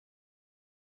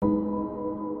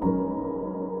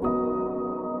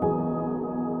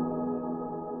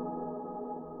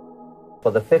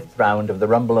for the 5th round of the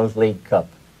Rumbelows League Cup.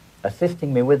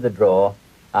 Assisting me with the draw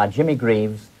are Jimmy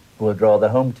Greaves, who will draw the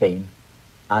home team,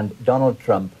 and Donald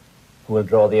Trump, who will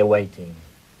draw the away team.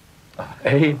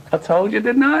 Hey, I told you,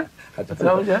 didn't I? I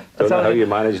told you. Don't know how you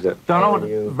managed it. Donald,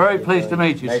 very pleased to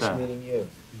meet you, nice sir. Nice meeting you.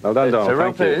 Well done,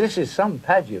 Donald. Thank you. This is some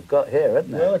pad you've got here,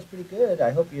 isn't it? Well, it's pretty good.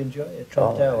 I hope you enjoy it.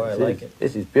 Trump Tower, I like it.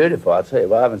 This is beautiful. I'll tell you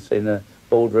what, I haven't seen a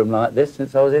ballroom like this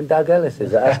since I was in Doug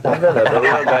Ellis's at Aston Villa. But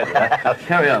we'll go there.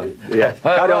 Carry on. Yeah,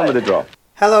 carry on with the draw.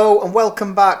 Hello and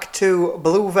welcome back to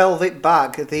Blue Velvet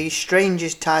Bag, the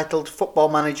strangest titled Football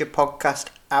Manager podcast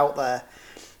out there.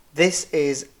 This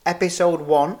is episode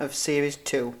 1 of series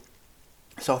 2.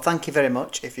 So thank you very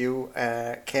much if you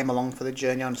came along for the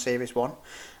journey on series 1.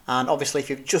 And obviously if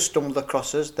you've just stumbled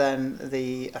across us, then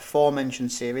the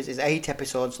aforementioned series is 8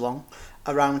 episodes long,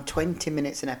 around 20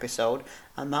 minutes an episode,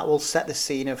 and that will set the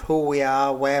scene of who we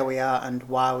are, where we are and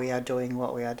why we are doing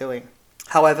what we are doing.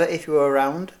 However, if you were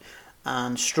around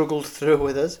and struggled through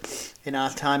with us in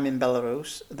our time in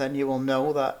Belarus, then you will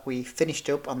know that we finished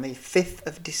up on the 5th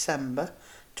of December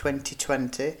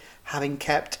 2020, having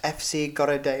kept FC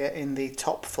Gorodeya in the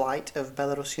top flight of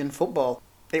Belarusian football.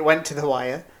 It went to the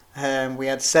wire. We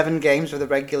had 7 games of the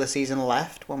regular season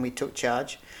left when we took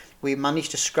charge. We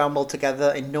managed to scramble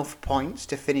together enough points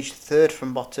to finish 3rd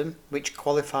from bottom, which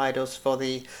qualified us for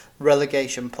the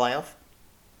relegation playoff.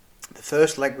 The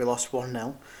first leg we lost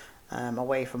 1-0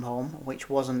 away from home, which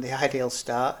wasn't the ideal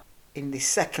start. In the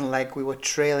second leg we were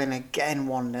trailing again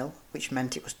 1-0, which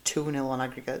meant it was 2-0 on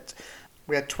aggregate.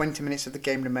 We had 20 minutes of the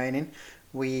game remaining.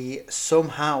 We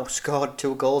somehow scored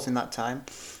 2 goals in that time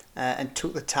and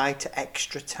took the tie to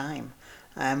extra time,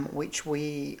 which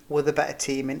we were the better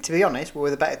team in. To be honest, we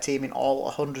were the better team in all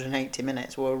 180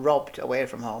 minutes. We were robbed away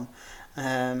from home,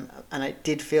 and it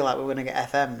did feel like we were going to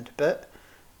get FM'd. But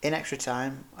in extra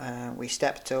time, we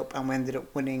stepped up and we ended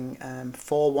up winning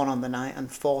 4-1 on the night and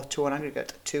 4-2 on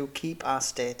aggregate to keep our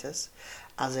status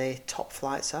as a top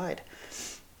flight side.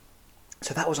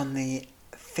 So that was on the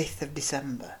 5th of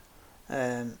December.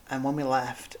 And when we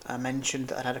left, I mentioned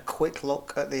that I'd had a quick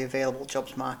look at the available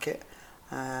jobs market.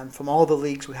 From all the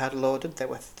leagues we had loaded, there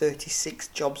were 36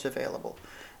 jobs available.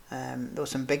 There were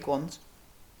some big ones.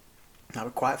 I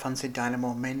would quite fancy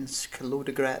Dynamo Minsk,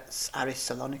 Ludogorets, Aris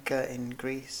Salonika in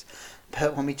Greece.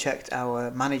 But when we checked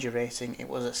our manager rating, it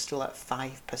was still at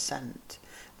 5%,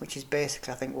 which is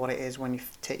basically, I think, what it is when you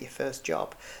take your first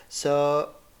job.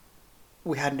 So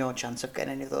we had no chance of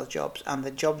getting any of those jobs, and the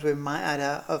jobs we might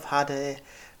have had a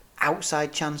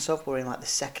outside chance of were in like the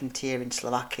second tier in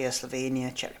Slovakia,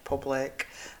 Slovenia, Czech Republic,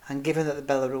 and given that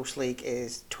the Belarus League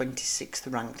is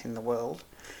 26th ranked in the world,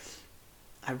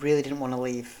 I really didn't want to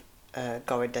leave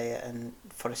Gorodeya and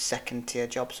for a second tier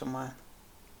job somewhere,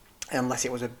 unless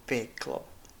it was a big club,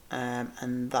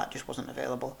 and that just wasn't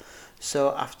available.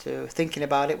 So after thinking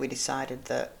about it, we decided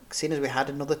that seeing as we had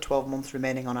another 12 months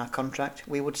remaining on our contract,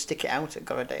 we would stick it out at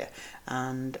Gorodeya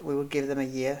and we would give them a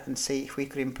year and see if we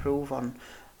could improve on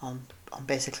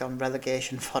basically on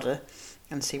relegation fodder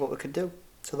and see what we could do.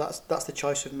 So that's the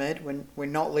choice we've made. We're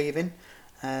not leaving.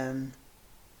 We're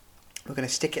going to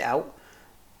stick it out.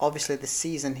 Obviously the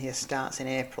season here starts in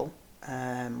April,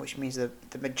 which means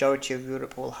that the majority of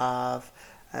Europe will have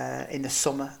in the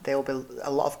summer there will be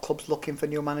a lot of clubs looking for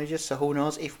new managers, so who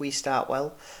knows, if we start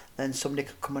well then somebody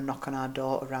could come and knock on our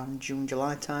door around June,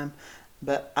 July time.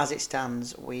 But as it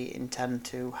stands, we intend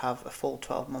to have a full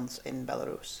 12 months in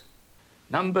Belarus.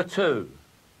 Number 2.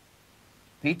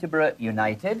 Peterborough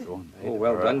United. Oh,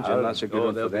 well done, Jim. That's a good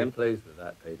one for them. They'll be pleased with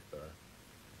that, Peterborough.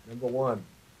 Number 1.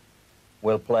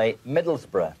 We'll play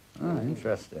Middlesbrough. Oh,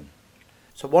 interesting.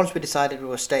 So once we decided we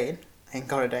were staying in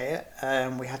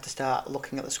Gorodeya, we had to start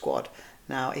looking at the squad.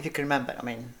 Now, if you can remember, I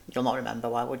mean, you'll not remember,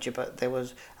 why would you, but there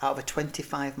was, out of a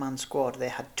 25-man squad, they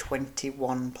had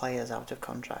 21 players out of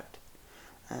contract.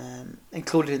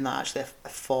 Included in that, actually,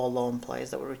 4 loan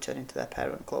players that were returning to their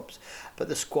parent clubs. But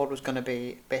the squad was going to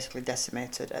be basically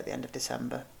decimated at the end of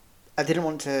December. I didn't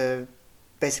want to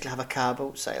basically have a car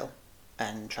boot sale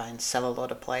and try and sell a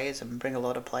load of players and bring a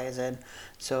load of players in.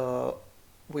 So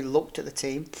we looked at the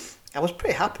team. I was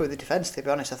pretty happy with the defence, to be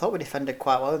honest. I thought we defended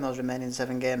quite well in those remaining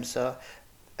 7 games, so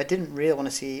I didn't really want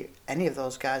to see any of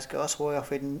those guys go, so we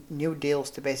offered new deals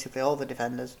to basically all the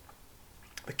defenders.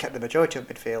 We kept the majority of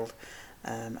midfield,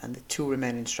 and the 2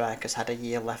 remaining strikers had a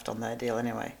year left on their deal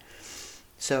anyway.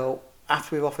 So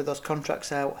after we've offered those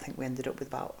contracts out, I think we ended up with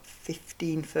about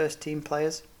 15 first-team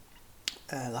players.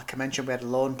 Like I mentioned, we had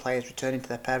loan players returning to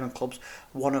their parent clubs,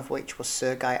 one of which was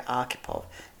Sergei Arkhipov.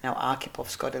 Now, Arkhipov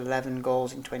scored 11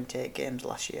 goals in 28 games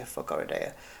last year for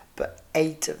Gorodeya, but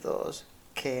 8 of those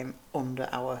came under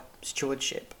our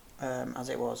stewardship. as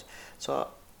it was. So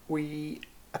we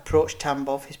approached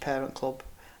Tambov, his parent club.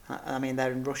 I mean,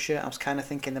 they're in Russia. I was kind of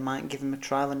thinking they might give him a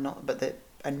trial and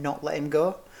not let him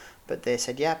go. But they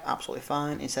said, yeah, absolutely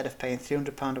fine. Instead of paying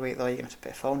 £300 a week, though, you're going to have to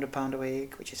pay £400 a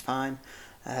week, which is fine.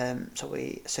 So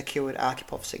we secured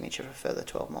Arkipov's signature for a further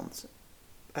 12 months.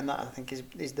 And that, I think,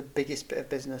 is the biggest bit of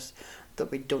business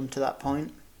that we'd done to that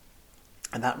point.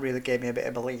 And that really gave me a bit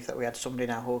of belief that we had somebody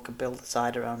now who could build the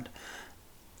side around.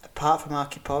 Apart from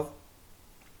Arkhipov,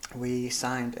 we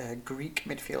signed a Greek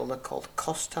midfielder called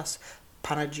Kostas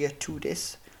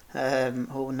Panagiatoudis,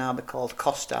 who will now be called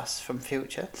Kostas from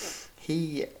future.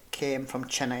 He came from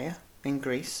Chennai in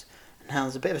Greece. Now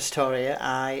there's a bit of a story here.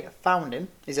 I found him.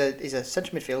 He's a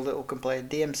central midfielder who can play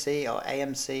DMC or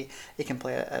AMC. He can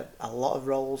play a lot of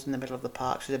roles in the middle of the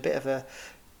park. So he's a bit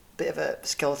of a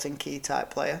skeleton key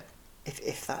type player.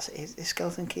 If that's is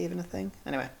skeleton key even a thing?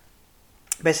 Anyway,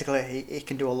 basically he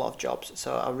can do a lot of jobs.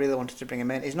 So I really wanted to bring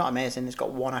him in. He's not amazing. He's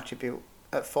got one attribute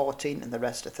at 14 and the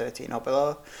rest are 13 or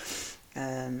below.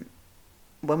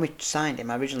 When we signed him,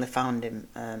 I originally found him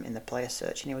in the player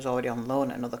search, and he was already on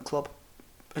loan at another club.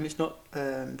 And it's not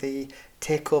the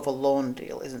takeover loan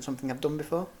deal isn't something I've done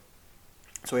before.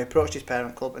 So we approached his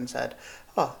parent club and said,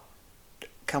 "Oh,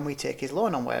 can we take his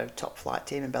loan on? We're a top flight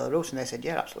team in Belarus." And they said,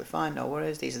 "Yeah, absolutely fine, no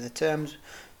worries. These are the terms,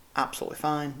 absolutely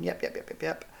fine. Yep.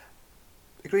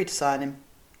 Agreed to sign him.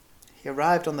 He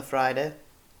arrived on the Friday.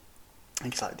 I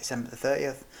think it's like December the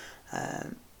 30th.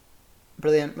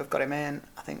 Brilliant, we've got him in.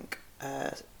 I think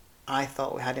I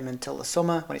thought we had him until the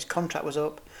summer when his contract was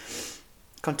up.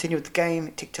 Continued the game,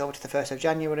 it ticked over to the 1st of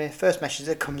January. First message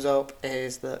that comes up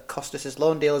is that Kostas'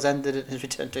 loan deal has ended and has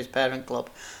returned to his parent club.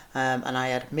 And I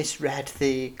had misread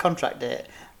the contract date,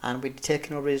 and we'd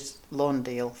taken over his loan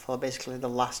deal for basically the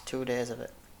last 2 days of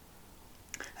it.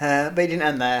 But it didn't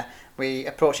end there. We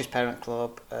approached his parent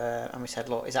club and we said,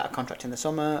 look, he's out of contract in the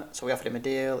summer. So we offered him a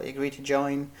deal. He agreed to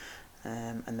join.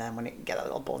 And then when it get that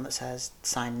little button that says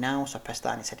sign now, so I pressed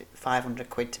that and it said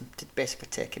 £500 to basically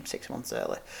take him 6 months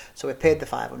early. So we paid the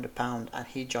 £500 and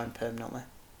he joined permanently.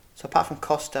 So apart from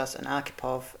Kostas and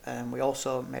Arkhipov, we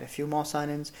also made a few more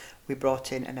signings. We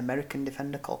brought in an American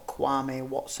defender called Kwame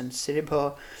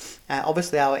Watson-Siriboe.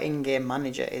 Obviously our in-game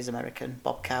manager is American,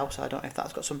 Bob Cow, so I don't know if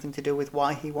that's got something to do with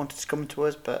why he wanted to come to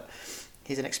us, but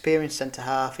he's an experienced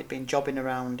centre-half. He'd been jobbing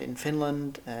around in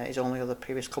Finland. His only other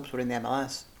previous clubs were in the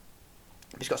MLS.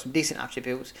 He's got some decent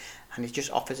attributes and he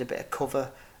just offers a bit of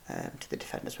cover to the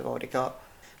defenders we've already got.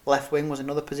 Left wing was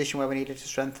another position where we needed to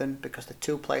strengthen because the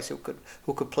two players who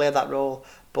could play that role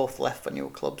both left for new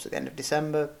clubs at the end of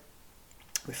December.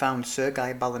 We found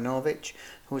Sergei Balanovic,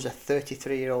 who was a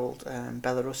 33-year-old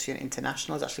Belarusian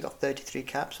international. He's actually got 33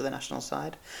 caps for the national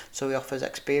side, so he offers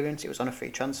experience. It was on a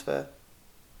free transfer.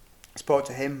 Spoke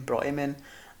to him, brought him in.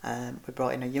 We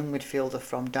brought in a young midfielder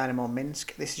from Dynamo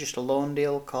Minsk. This is just a loan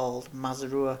deal called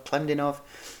Mazarua Klendinov.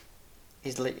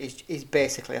 He's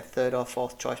basically a third or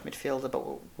fourth choice midfielder, but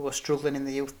we were struggling in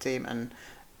the youth team and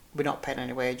we're not paying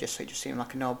any wages, so it just seemed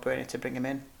like a no-brainer to bring him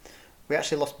in. We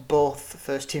actually lost both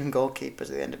first team goalkeepers at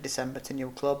the end of December to new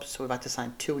clubs, so we've had to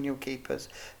sign 2 new keepers.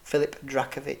 Filip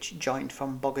Drakovic joined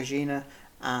from Bogajina,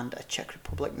 and a Czech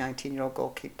Republic 19-year-old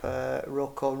goalkeeper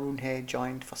Roko Runhe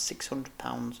joined for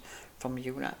 £600 from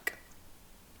UNAC.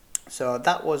 So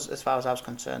that was, as far as I was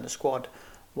concerned, the squad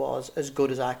was as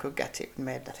good as I could get it. We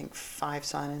made, I think, 5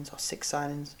 signings or 6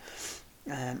 signings,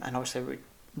 and obviously we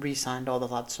re-signed all the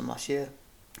lads from last year.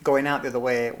 Going out the other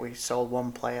way, we sold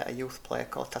one player, a youth player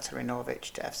called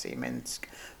Tatarinovic, to FC Minsk.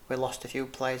 We lost a few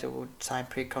players who would sign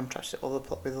pre-contracts with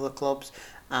other clubs,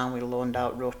 and we loaned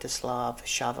out Rostislav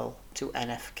Shavel to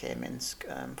NFK Minsk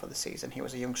for the season. He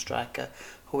was a young striker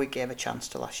who we gave a chance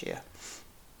to last year.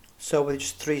 So with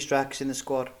just 3 strikers in the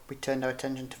squad, we turned our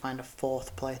attention to find a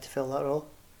 4th player to fill that role.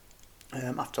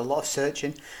 After a lot of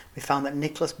searching, we found that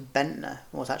Nicholas Bentner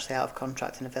was actually out of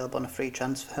contract and available on a free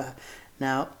transfer.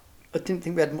 Now, I didn't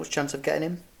think we had much chance of getting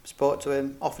him. Spoke to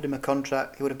him, offered him a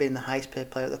contract. He would have been the highest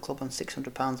paid player at the club on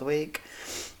 £600 a week.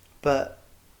 But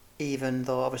even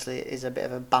though obviously he is a bit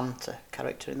of a banter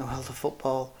character in the world of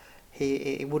football,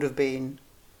 he would have been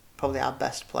probably our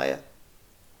best player.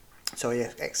 So he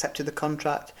accepted the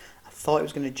contract. I thought he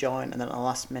was going to join, and then at the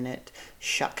last minute,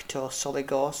 Shakhtar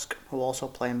Soligorsk, who also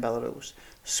play in Belarus,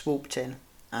 swooped in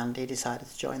and he decided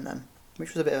to join them,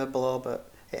 which was a bit of a blow, but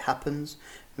it happens.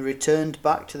 We returned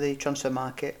back to the transfer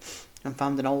market and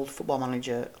found an old Football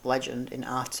Manager legend in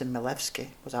Artem Milevsky,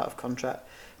 was out of contract.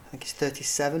 I think he's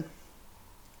 37.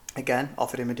 Again,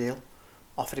 offered him a deal.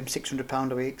 Offered him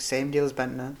 £600 a week, same deal as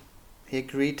Bentner. He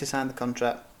agreed to sign the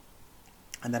contract.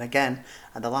 And then again,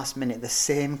 at the last minute, the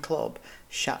same club,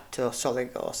 Shakhtar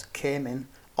Soligorsk, came in,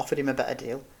 offered him a better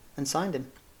deal and signed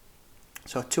him.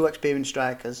 So 2 experienced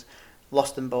strikers,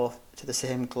 lost them both to the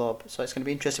same club. So it's going to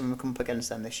be interesting when we come up against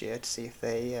them this year to see if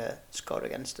they score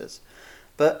against us.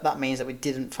 But that means that we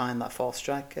didn't find that 4th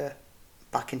striker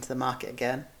back into the market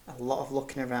again. A lot of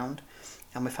looking around.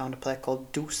 And we found a player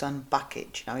called Dusan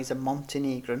Bakic. Now he's a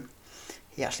Montenegrin.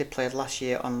 He actually played last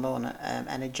year on loan at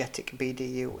Energetic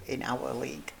BDU in our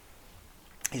league.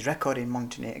 His record in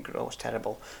Montenegro was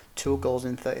terrible. 2 goals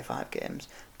in 35 games.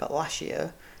 But last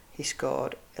year, he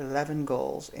scored 11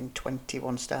 goals in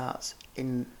 21 starts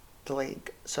in the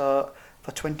league. So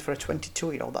for a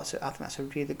 22-year-old, I think that's a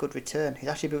really good return. His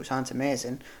attributes aren't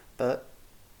amazing, but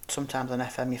sometimes on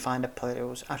FM you find a player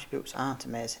whose attributes aren't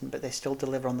amazing, but they still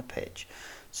deliver on the pitch.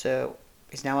 So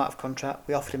he's now out of contract.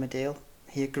 We offered him a deal.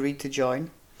 He agreed to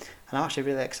join, and I'm actually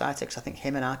really excited because I think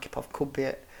him and Arkhipov could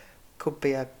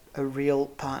be a real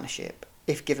partnership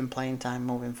if given playing time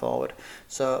moving forward.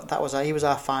 So he was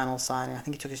our final signing. I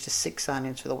think it took us to 6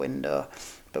 signings for the window,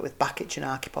 but with Bakic and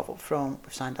Arkhipov up front,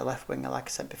 we've signed a left winger, like I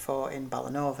said before, in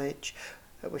Balanovic.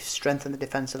 We've strengthened the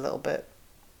defence a little bit,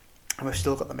 and we've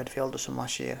still got the midfielders from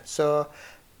last year. So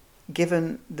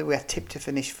given that we are tipped to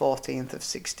finish 14th of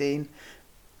 16,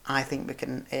 I think we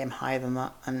can aim higher than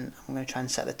that, and I'm going to try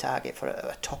and set the target for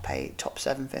a top 8, top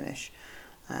 7 finish.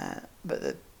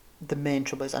 But the main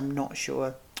trouble is I'm not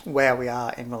sure where we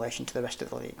are in relation to the rest of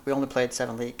the league. We only played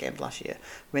 7 league games last year.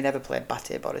 We never played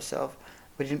Bate Borisov.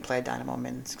 We didn't play Dynamo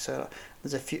Minsk. So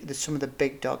there's some of the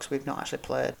big dogs we've not actually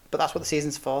played. But that's what the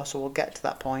season's for, so we'll get to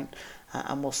that point,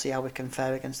 and we'll see how we can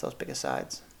fare against those bigger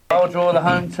sides. I'll draw the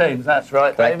home teams, that's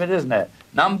right, David, isn't it?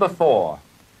 Number 4.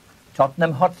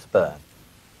 Tottenham Hotspur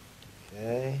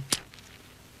Okay.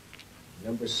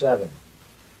 Number 7.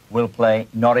 will play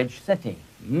Norwich City.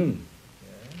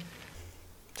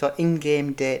 So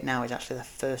in-game date now is actually the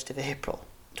 1st of April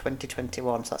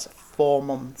 2021, so that's 4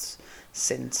 months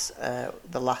since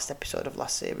the last episode of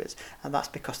last series, and that's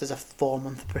because there's a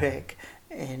 4-month break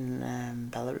in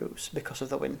Belarus because of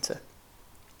the winter.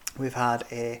 We've had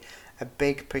a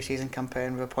big pre-season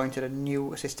campaign. We've appointed a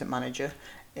new assistant manager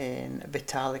in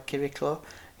Vitaly Kiriklo.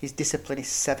 His discipline is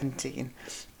 17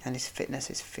 and his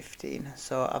fitness is 15.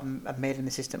 So I've made him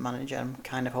assistant manager. I'm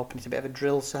kind of hoping he's a bit of a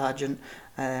drill sergeant.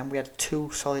 We had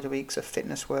 2 solid weeks of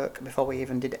fitness work before we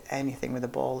even did anything with the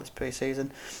ball this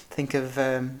pre-season. Think of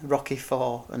Rocky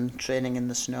IV and training in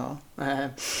the snow.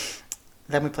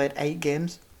 Then we played 8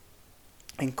 games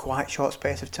in quite short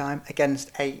space of time against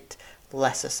 8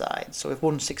 lesser sides. So we've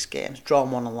won 6 games,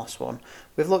 drawn 1 and lost 1.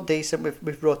 We've looked decent.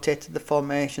 We've rotated the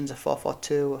formations, a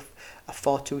 4-4-2, a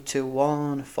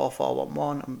 4-2-2-1, a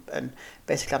 4-4-1-1, and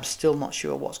basically I'm still not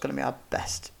sure what's going to be our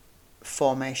best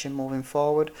formation moving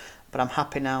forward, but I'm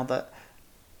happy now that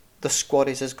the squad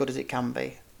is as good as it can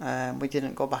be. We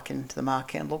didn't go back into the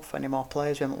market and look for any more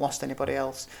players. We haven't lost anybody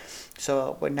else,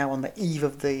 so we're now on the eve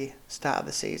of the start of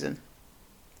the season,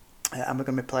 and we're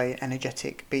going to be playing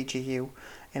Energetic BGU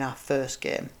in our first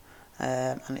game,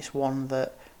 and it's one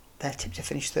that they're tipped to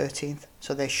finish 13th,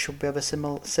 so they should be of a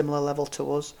similar level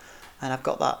to us. And I've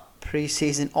got that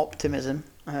pre-season optimism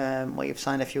where you've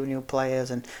signed a few new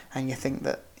players and you think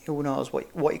that who knows what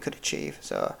you could achieve.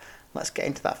 So let's get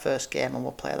into that first game and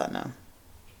we'll play that now.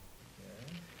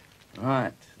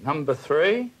 Right, number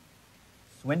 3.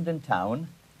 Swindon Town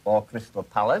or Crystal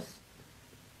Palace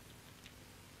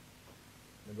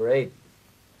Number 8.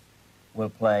 will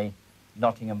play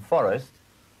Nottingham Forest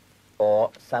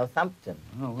or Southampton.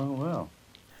 Oh, well.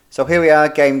 So here we are,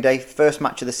 game day, first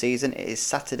match of the season. It is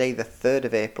Saturday the 3rd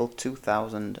of April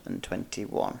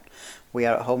 2021. We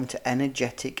are at home to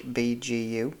Energetic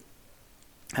BGU.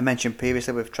 I mentioned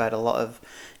previously we've tried a lot of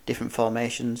different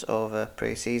formations over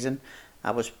pre-season.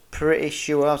 I was pretty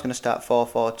sure I was going to start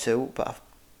 4-4-2, but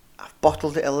I've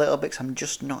bottled it a little bit because I'm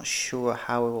just not sure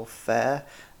how it will fare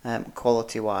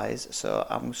quality-wise. So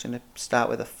I'm just going to start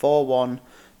with a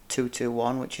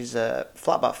 4-1-2-2-1, which is a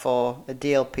flat back 4, a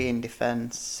DLP in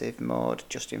defensive mode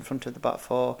just in front of the back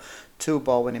 4, 2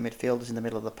 ball-winning midfielders in the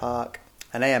middle of the park,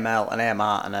 an AML, an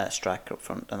AMR and a striker up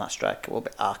front, and that striker will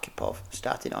be Arkhipov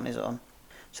starting on his own.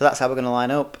 So that's how we're going to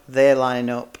line up. They're lining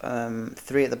up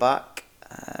 3 at the back,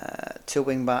 2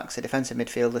 wing backs, a defensive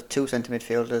midfielder, 2 centre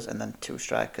midfielders, and then 2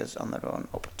 strikers on their own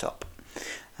up top.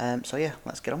 So yeah,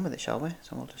 let's get on with it, shall we?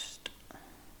 So we'll just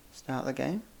start the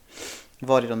game. I've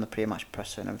already done the pre-match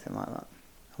presser and everything like that.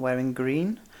 I'm wearing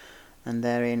green, and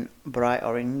they're in bright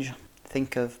orange.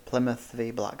 Think of Plymouth v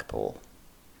Blackpool.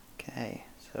 Okay,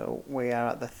 so we are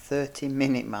at the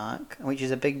 30-minute mark, which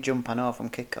is a big jump, I know, from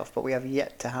kick-off, but we have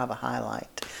yet to have a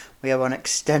highlight. We have on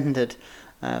extended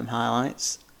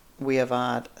highlights. We have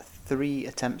had 3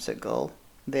 attempts at goal,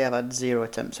 They have had 0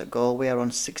 attempts at goal. We are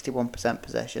on 61%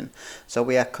 possession. So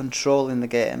we are controlling the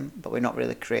game, but we're not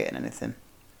really creating anything.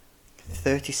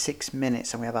 36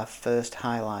 minutes and we have our first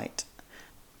highlight.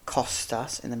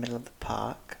 Costas in the middle of the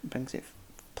park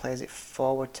plays it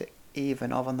forward to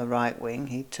Ivanov on the right wing.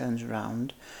 He turns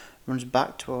round, runs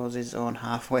back towards his own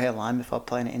halfway line before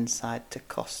playing it inside to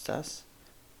Costas.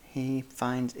 He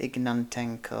finds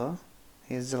Ignantenko.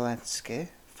 Here's Zelensky.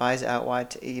 Fires it out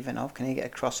wide to Ivanov. Can he get a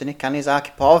cross in? He can. Here's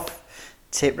Arkhipov.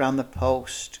 Tip round the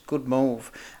post. Good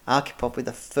move. Arkhipov with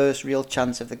the first real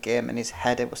chance of the game, and his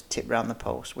header was tipped round the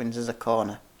post. Wins as a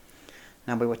corner.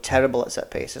 Now, we were terrible at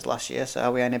set pieces last year, so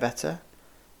are we any better?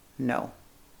 No.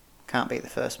 Can't beat the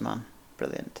first man.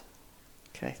 Brilliant.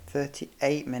 Okay,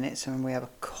 38 minutes, and we have a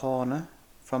corner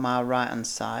from our right-hand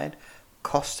side.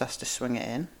 Costas to swing it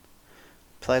in.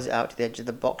 Plays it out to the edge of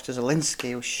the box to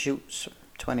Zelensky, who shoots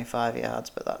 25 yards,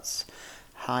 but that's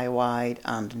high, wide,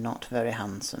 and not very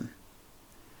handsome.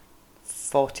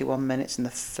 41 minutes in the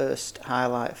first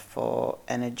highlight for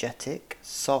Energetic.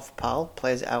 Sovpal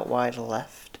plays it out wide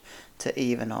left to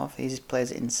Ivanov. He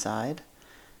plays it inside.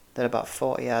 They're about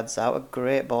 40 yards out. A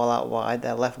great ball out wide.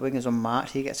 Their left wing is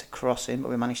unmarked. He gets a cross in, but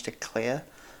we managed to clear.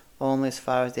 Only as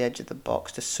far as the edge of the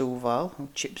box to Suval, who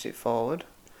chips it forward.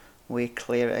 We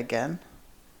clear it again.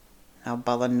 Now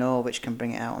Balanovic can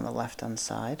bring it out on the left-hand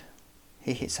side.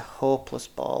 He hits a hopeless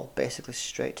ball, basically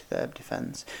straight to their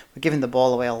defence. We're giving the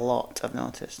ball away a lot, I've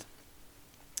noticed.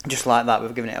 Just like that,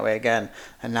 we've given it away again.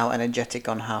 And now Energetic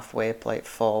on halfway, play it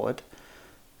forward.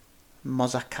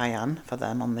 Mozakayan for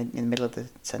them in the middle of the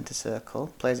centre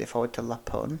circle. Plays it forward to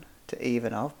Lapun, to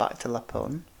Ivanov, back to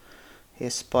Lapun.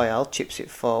 Here's Spoyal, chips it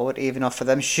forward. Ivanov for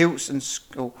them, shoots and...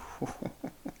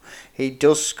 He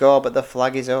does score, but the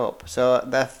flag is up. So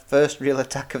their first real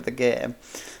attack of the game,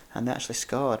 and they actually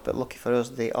scored. But lucky for us,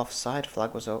 the offside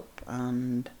flag was up,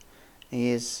 and he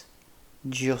is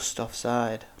just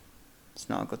offside. It's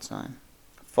not a good sign.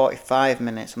 45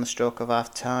 minutes on the stroke of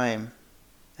half time.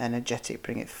 Energetic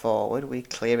bring it forward. We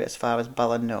clear it as far as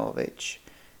Balanovic.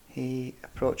 He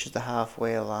approaches the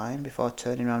halfway line before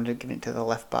turning around and giving it to the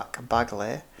left back,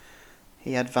 Bagley.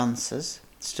 He advances,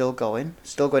 still going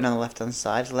on the left hand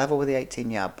side, level with the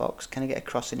 18-yard box. Can he get a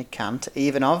cross in? He can, to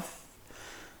Ivanov.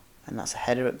 And that's a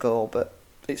header at goal, but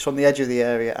it's from the edge of the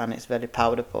area and it's very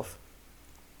powder puff.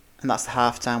 And that's the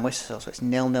half-time whistle, so it's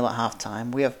 0-0 at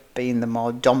half-time. We have been the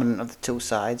more dominant of the two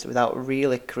sides without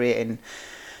really creating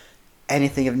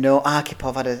anything of note.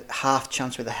 Arkhipov had a half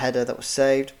chance with a header that was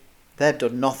saved. They've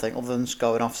done nothing other than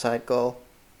score an offside goal.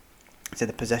 So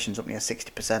the possession's up near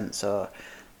 60%, so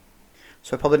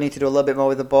we probably need to do a little bit more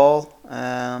with the ball.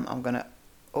 I'm going to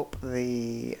up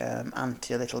the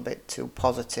ante a little bit to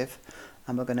positive,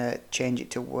 and we're going to change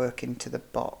it to work into the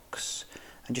box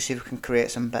and just see if we can create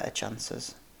some better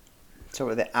chances. So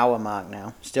we're at the hour mark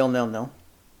now, still 0-0.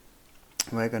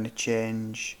 We're going to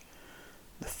change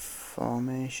the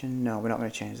formation. No, we're not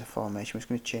going to change the formation. We're just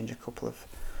going to change a couple of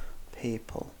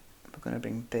people. We're going to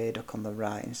bring Bayduk on the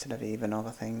right instead of Ivanov,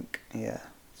 I think.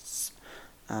 Yes.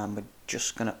 And we're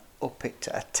just going to up it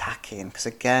to attacking, because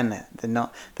again,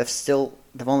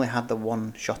 they've only had the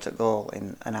one shot at goal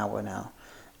in an hour now,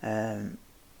 and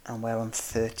we're on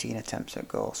 13 attempts at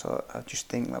goal. So I just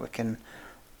think that we can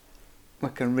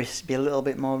be a little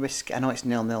bit more risky. I know it's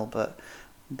 0-0, but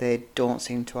they don't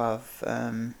seem to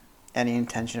have any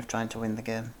intention of trying to win the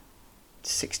game.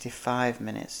 65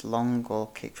 minutes, long goal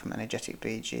kick from Energetic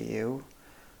BGU.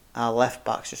 Our left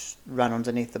back just ran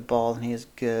underneath the ball, and here's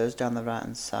Gers down the right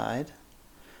hand side.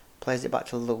 Plays it back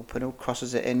to Lupin, who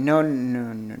crosses it in. No.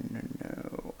 And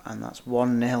that's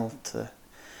 1-0 to...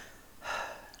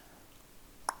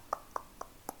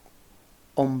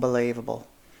 Unbelievable.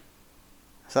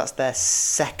 So that's their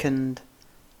second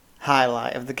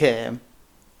highlight of the game.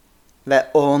 Their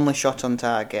only shot on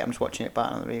target. I'm just watching it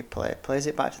back on the replay. Plays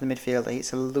it back to the midfielder.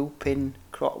 It's a looping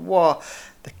cross. Whoa!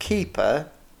 The keeper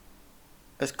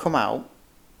has come out,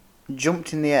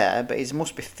 jumped in the air, but he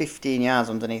must be 15 yards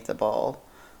underneath the ball.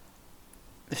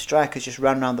 The striker's just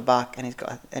ran round the back and he's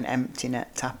got an empty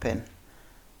net tap in.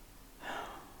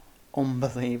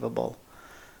 Unbelievable.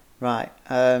 Right.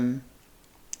 So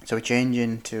we're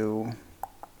changing it to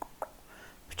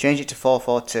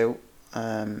 4-4-2.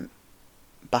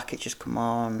 Bakic just come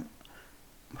on.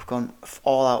 We've gone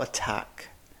all out attack,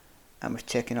 and we've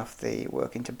taken off the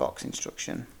work into box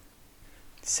instruction.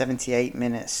 78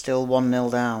 minutes, still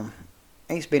 1-0 down.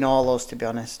 It's been all us, to be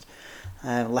honest.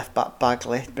 Left back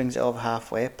Bagley brings it over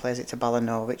halfway, plays it to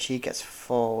Balanovic. He gets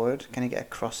forward. Can he get a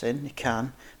cross in? He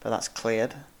can, but that's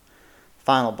cleared.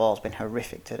 Final ball's been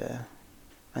horrific today,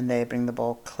 and they bring the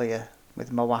ball clear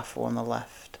with Mawafu on the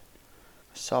left.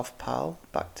 Sovpal,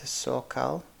 back to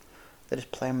Sokal. They're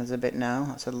just playing with us a bit now.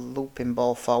 That's a looping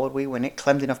ball forward. We win it.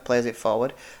 Klemdinov plays it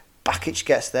forward. Bakic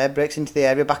gets there, breaks into the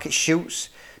area. Bakic shoots.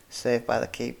 Saved by the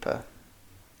keeper.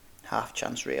 Half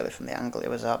chance really from the angle he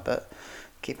was at, but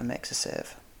keeper makes a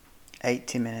save.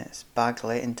 80 minutes.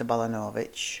 Bagley into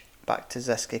Balanovic. Back to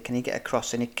Zeski. Can he get a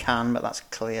cross in? He can, but that's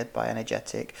cleared by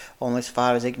Energetic. Only as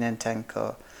far as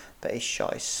Ignentenko. But his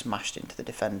shot is smashed into the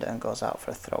defender and goes out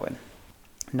for a throw-in.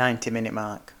 90-minute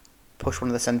mark. Push one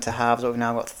of the centre halves, but we've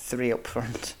now got 3 up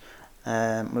front.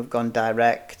 We've gone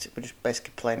direct. We're just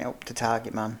basically playing it up to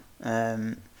target man.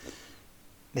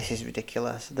 This is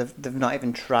ridiculous. They've not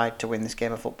even tried to win this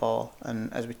game of football,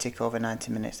 and as we tick over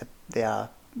 90 minutes, they are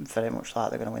very much like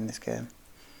they're going to win this game.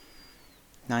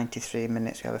 93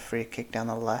 minutes, we have a free kick down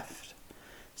the left.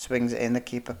 Swings it in, the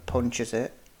keeper punches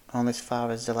it, only as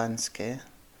far as Zelensky.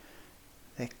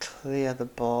 They clear the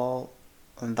ball,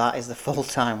 and that is the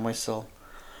full-time whistle.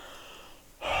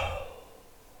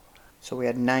 So we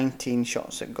had 19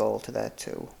 shots at goal to their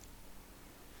 2.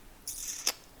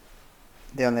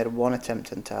 They only had 1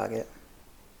 attempt on target.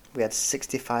 We had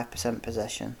 65%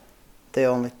 possession. They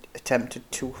only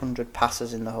attempted 200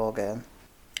 passes in the whole game.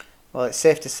 Well, it's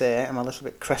safe to say I'm a little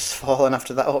bit crestfallen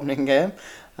after that opening game.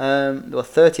 There were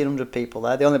 1,300 people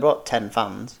there. They only brought 10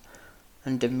 fans.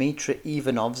 And Dmitry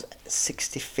Ivanov's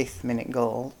 65th minute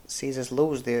goal sees us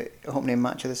lose the opening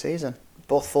match of the season.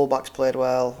 Both fullbacks played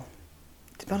well.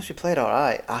 To be honest, we played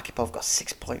alright. Arkhipov got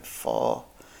 6.4.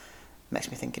 Makes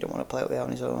me think he don't want to play out there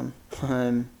on his own.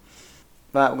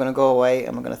 Right, we're going to go away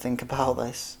and we're going to think about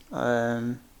this.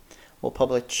 We'll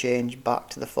probably change back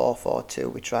to the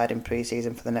 4-4-2 we tried in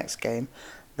pre-season for the next game.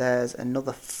 There's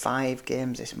another 5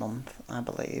 games this month, I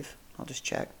believe. I'll just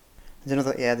check. There's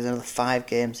another 5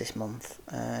 games this month.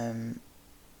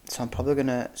 So I'm probably going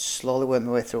to slowly work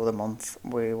my way through the month.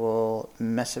 We will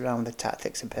mess around with the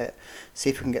tactics a bit, see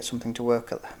if we can get something to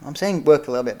work. I'm saying work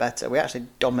a little bit better. We actually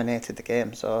dominated the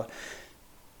game, so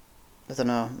I don't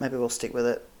know. Maybe we'll stick with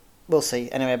it. We'll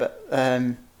see. Anyway, but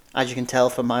as you can tell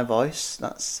from my voice,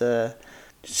 that's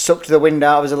sucked the wind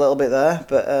out of us a little bit there.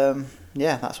 But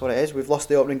yeah, that's what it is. We've lost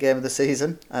the opening game of the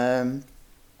season.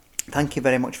 Thank you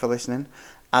very much for listening.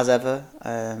 As ever,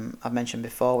 I've mentioned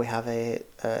before, we have a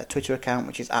Twitter account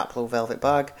which is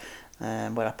 @BlueVelvetBag,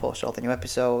 where I post all the new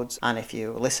episodes. And if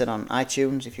you listen on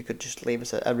iTunes, if you could just leave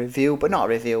us a review, but not a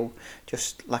review,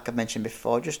 just like I've mentioned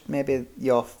before, just maybe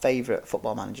your favourite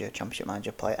Football Manager, Championship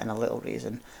Manager player, and a little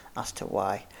reason as to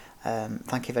why.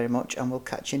 Thank you very much, and we'll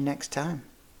catch you next time.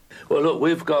 Well, look,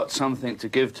 we've got something to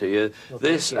give to you. Well,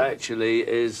 this thank you. actually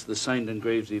is the St and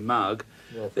Greavesy mug.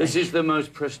 Well, This is the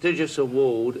most prestigious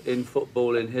award in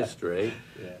footballing history,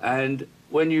 and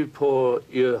when you pour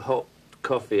your hot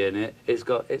coffee in it, it's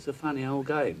a funny old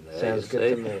game there. Sounds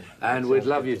good to me. And we'd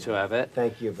love you to have it.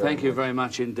 Thank you very Thank you much. very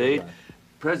much indeed. Goodbye.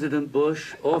 President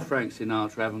Bush or Frank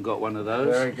Sinatra haven't got one of those.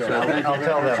 Very good. So thank I'll you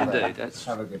tell very them much that. indeed. That's,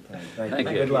 Have a good time. Thank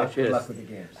you. Good luck. Cheers. Good luck with the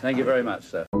games. thank you very much,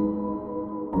 sir.